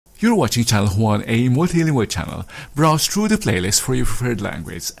You're watching Channel 1, a multilingual channel. Browse through the playlist for your preferred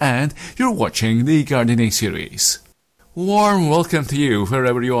language, and you're watching the gardening series. Warm welcome to you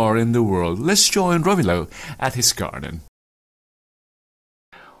wherever you are in the world. Let's join Romulo at his garden.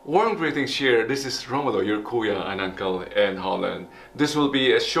 Warm greetings here. This is Romulo, your kuya and uncle in Holland. This will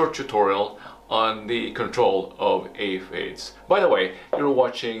be a short tutorial on the control of aphids. By the way, you're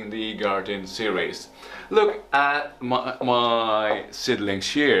watching the garden series. Look at my seedlings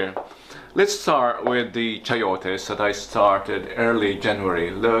here. Let's start with the chayotes that I started early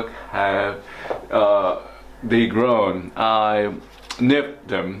January. Look, have they grown. I nipped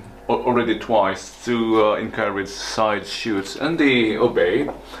them already twice to encourage side shoots, and they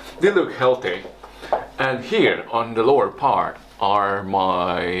obeyed. They look healthy. And here on the lower part are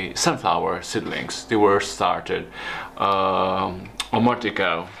my sunflower seedlings. They were started a month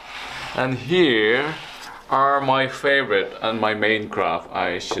ago. And here are my favorite and my main crop,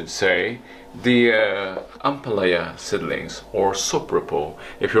 I should say, the ampalaya seedlings, or sopropo.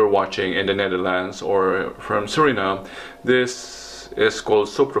 If you're watching in the Netherlands or from Suriname, this is called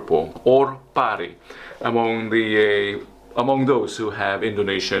sopropo or pari among those who have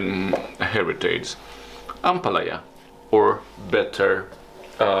Indonesian heritage. Ampalaya, or better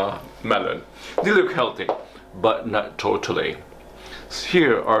melon. They look healthy, but not totally.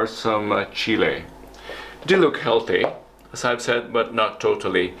 Here are some chile. They look healthy, as I've said, but not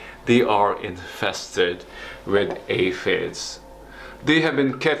totally. They are infested with aphids. They have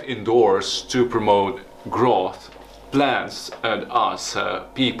been kept indoors to promote growth. Plants and us,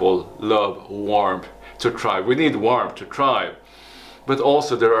 people, love warmth to thrive. We need warmth to thrive. But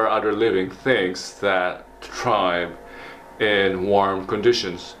also there are other living things that thrive in warm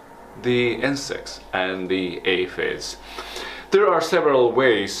conditions. The insects and the aphids. There are several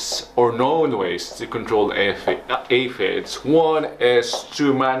ways, or known ways, to control aphids. One is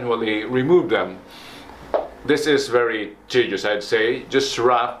to manually remove them. This is very tedious, I'd say. Just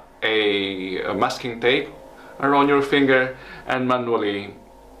wrap a masking tape around your finger and manually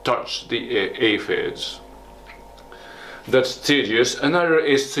touch the aphids. That's tedious. Another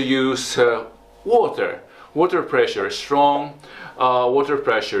is to use water. Water pressure, strong water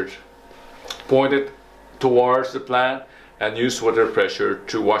pressure. Point it towards the plant and use water pressure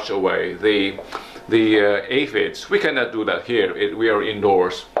to wash away the aphids. We cannot do that here. We are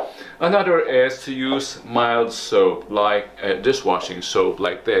indoors. Another is to use mild soap, like dishwashing soap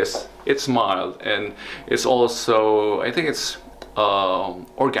like this. It's mild, and it's also, I think it's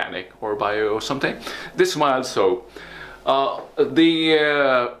organic or bio or something. This mild soap.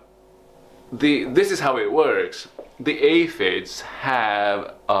 This is how it works. The aphids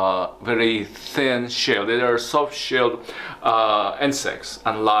have a very thin shell. They are soft-shelled insects,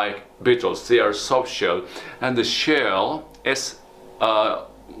 unlike beetles. They are soft-shelled, and the shell is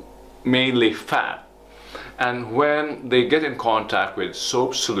mainly fat. And when they get in contact with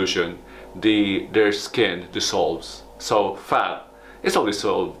soap solution, their skin dissolves. So fat is all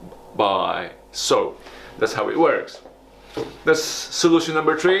dissolved by soap. That's how it works. That's solution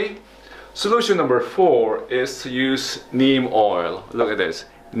number 3. Solution number 4 is to use neem oil. Look at this,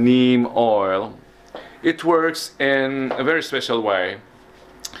 neem oil. It works in a very special way.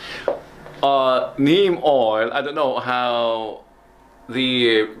 Neem oil, I don't know how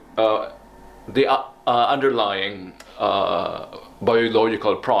the underlying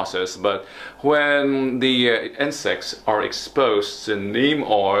biological process, but when the insects are exposed to neem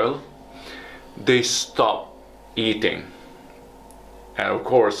oil, they stop eating. And of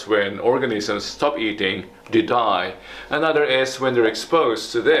course, when organisms stop eating, they die. Another is when they're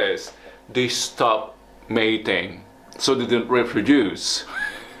exposed to this, they stop mating, so they don't reproduce.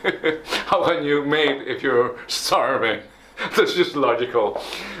 How can you mate if you're starving? That's just logical.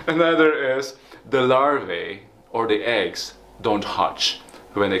 Another is the larvae, or the eggs, don't hatch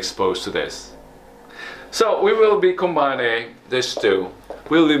when exposed to this. So we will be combining these two.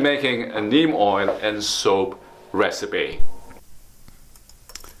 We'll be making a neem oil and soap recipe.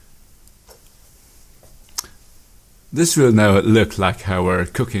 This will now look like our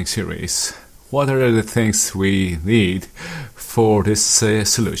cooking series. What are the things we need for this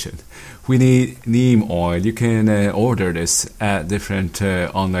solution? We need neem oil. You can order this at different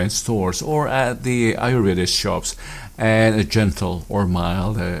online stores or at the Ayurvedic shops, and a gentle or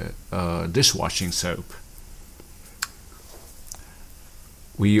mild dishwashing soap.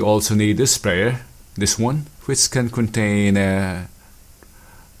 We also need a sprayer, this one, which can contain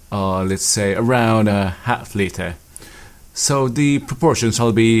let's say around a half liter. So the proportions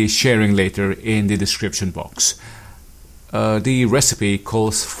I'll be sharing later in the description box. The recipe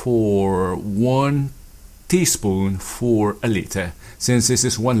calls for 1 teaspoon for a liter. Since this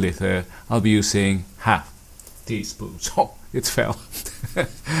is 1 liter, I'll be using half teaspoon. Oh, it fell.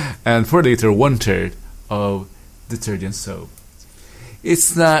 And for a liter, 1/3 of detergent soap.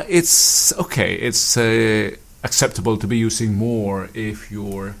 It's okay. It's acceptable to be using more if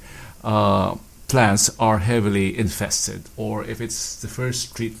your plants are heavily infested or if it's the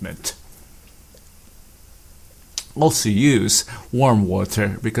first treatment. Also use warm water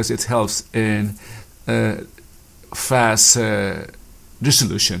because it helps in fast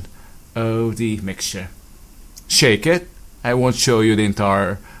dissolution of the mixture. Shake it. I won't show you the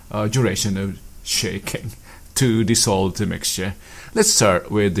entire duration of shaking to dissolve the mixture. Let's start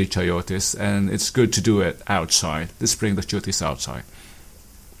with the chayotes, and it's good to do it outside. Let's bring the chayotes outside.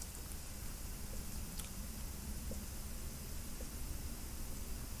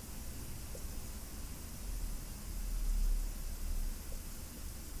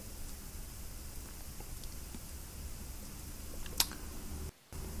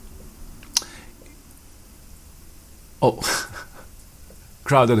 Oh,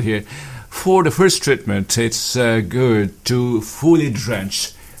 crowded here. For the first treatment, it's good to fully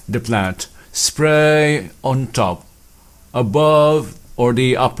drench the plant. Spray on top, above or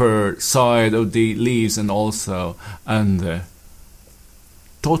the upper side of the leaves and also under.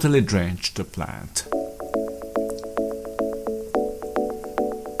 Totally drench the plant.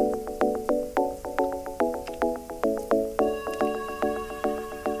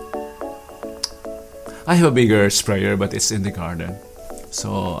 I have a bigger sprayer, but it's in the garden,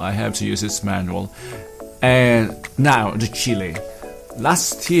 so I have to use this manual. And now the chili.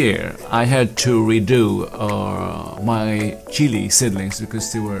 Last year I had to redo my chili seedlings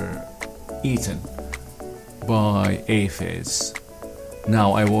because they were eaten by aphids.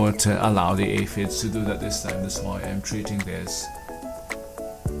 Now I won't allow the aphids to do that this time. That's why I'm treating this.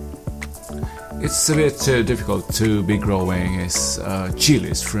 It's a bit difficult to be growing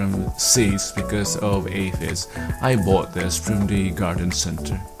chilies from seeds because of aphids. I bought this from the garden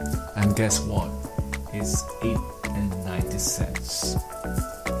center, and guess what? It's 8.90 cents.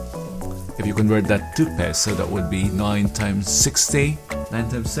 If you convert that to pesos, so that would be 9 times 60, 9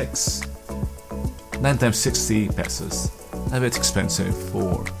 times 6, 9 times 60 pesos. A bit expensive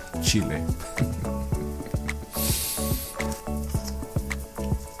for chili.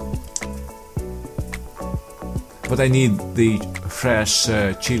 But I need the fresh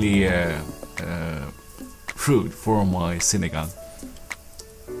chili fruit for my sinigang.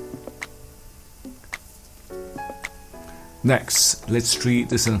 Next, let's treat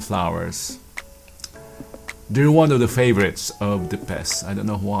the sunflowers. They're one of the favorites of the pests. I don't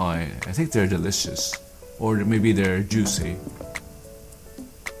know why. I think they're delicious. Or maybe they're juicy.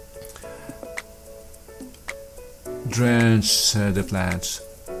 Drench the plants.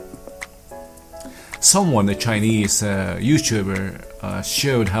 Someone, a Chinese YouTuber,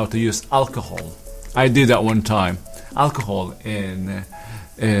 showed how to use alcohol. I did that one time. Alcohol in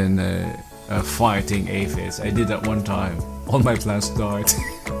fighting aphids. I did that one time. All my plants died.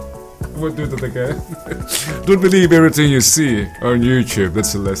 I won't do that again. Don't believe everything you see on YouTube.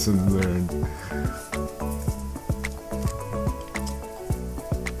 That's a lesson learned.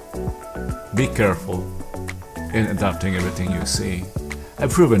 Be careful in adapting everything you see.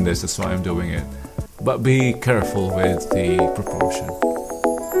 I've proven this, that's why I'm doing it. But be careful with the proportion.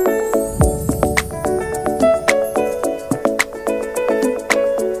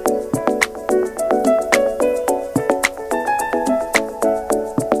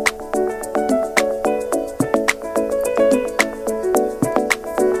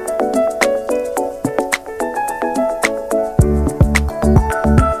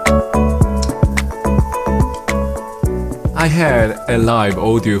 I had a live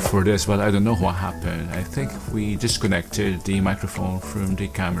audio for this, but I don't know what happened. I think we disconnected the microphone from the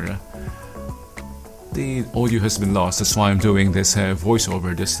camera. The audio has been lost, that's why I'm doing this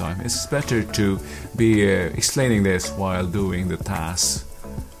voiceover this time. It's better to be explaining this while doing the task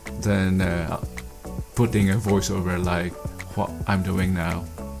than putting a voiceover like what I'm doing now.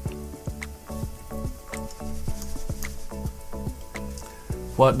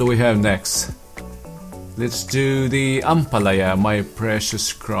 What do we have next? Let's do the ampalaya, my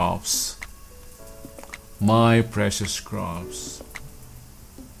precious crops. My precious crops.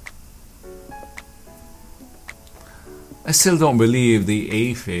 I still don't believe the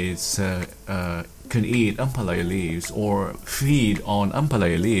aphids can eat ampalaya leaves or feed on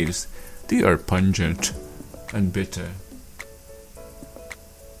ampalaya leaves. They are pungent and bitter.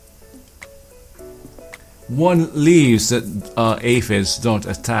 One leaves that aphids don't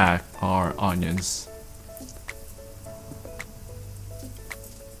attack are onions.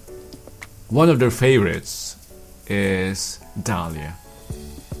 One of their favorites is dahlia,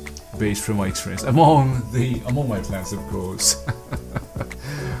 based from my experience among my plants, of course.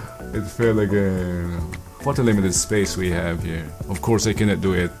 It felt like what a limited space we have here. Of course, I cannot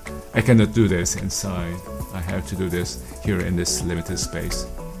do it. I cannot do this inside. I have to do this here in this limited space,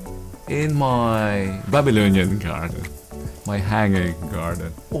 in my Babylonian garden, my hanging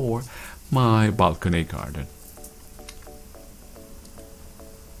garden, or my balcony garden.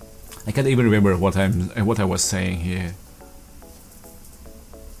 I can't even remember what I was saying here.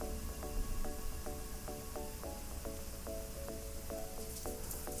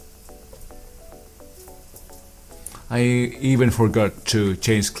 I even forgot to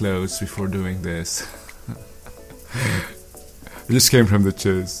change clothes before doing this. I just came from the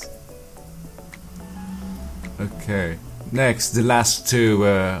chase. Okay, next, the last two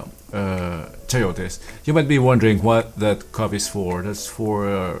chayotes. You might be wondering what that cup is for. That's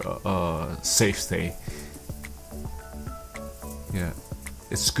for safety. Yeah,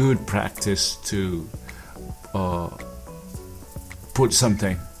 it's good practice to put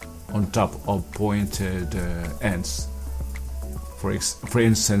something on top of pointed ends. For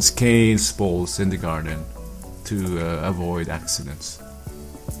instance, canes, poles in the garden to avoid accidents.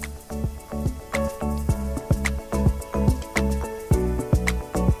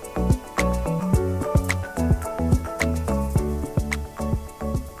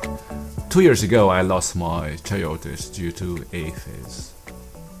 Two years ago, I lost my chayotes due to aphids.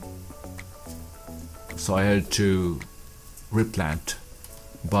 So I had to replant,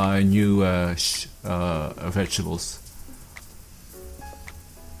 buy new vegetables.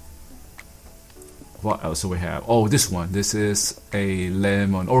 What else do we have? Oh, this one. This is a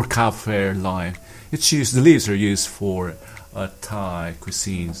lemon or kaffir lime. The leaves are used for Thai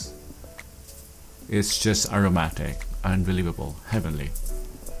cuisines. It's just aromatic, unbelievable, heavenly,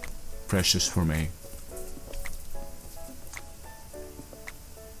 precious for me.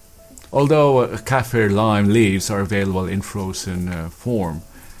 Although kaffir lime leaves are available in frozen form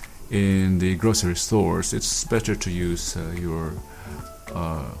in the grocery stores, it's better to use your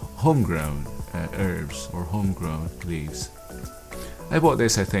homegrown herbs or homegrown leaves. I bought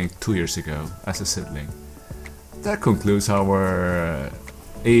this, I think, 2 years ago as a seedling. That concludes our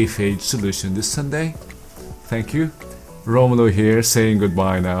aphid solution this Sunday. Thank you. Romulo here, saying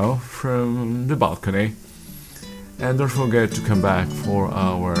goodbye now from the balcony. And don't forget to come back for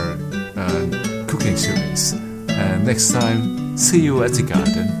our cooking series. And next time, see you at the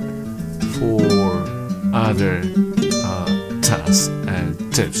garden for other tasks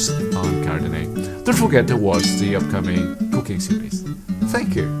and tips on gardening. Don't forget to watch the upcoming cooking series.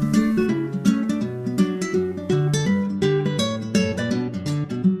 Thank you.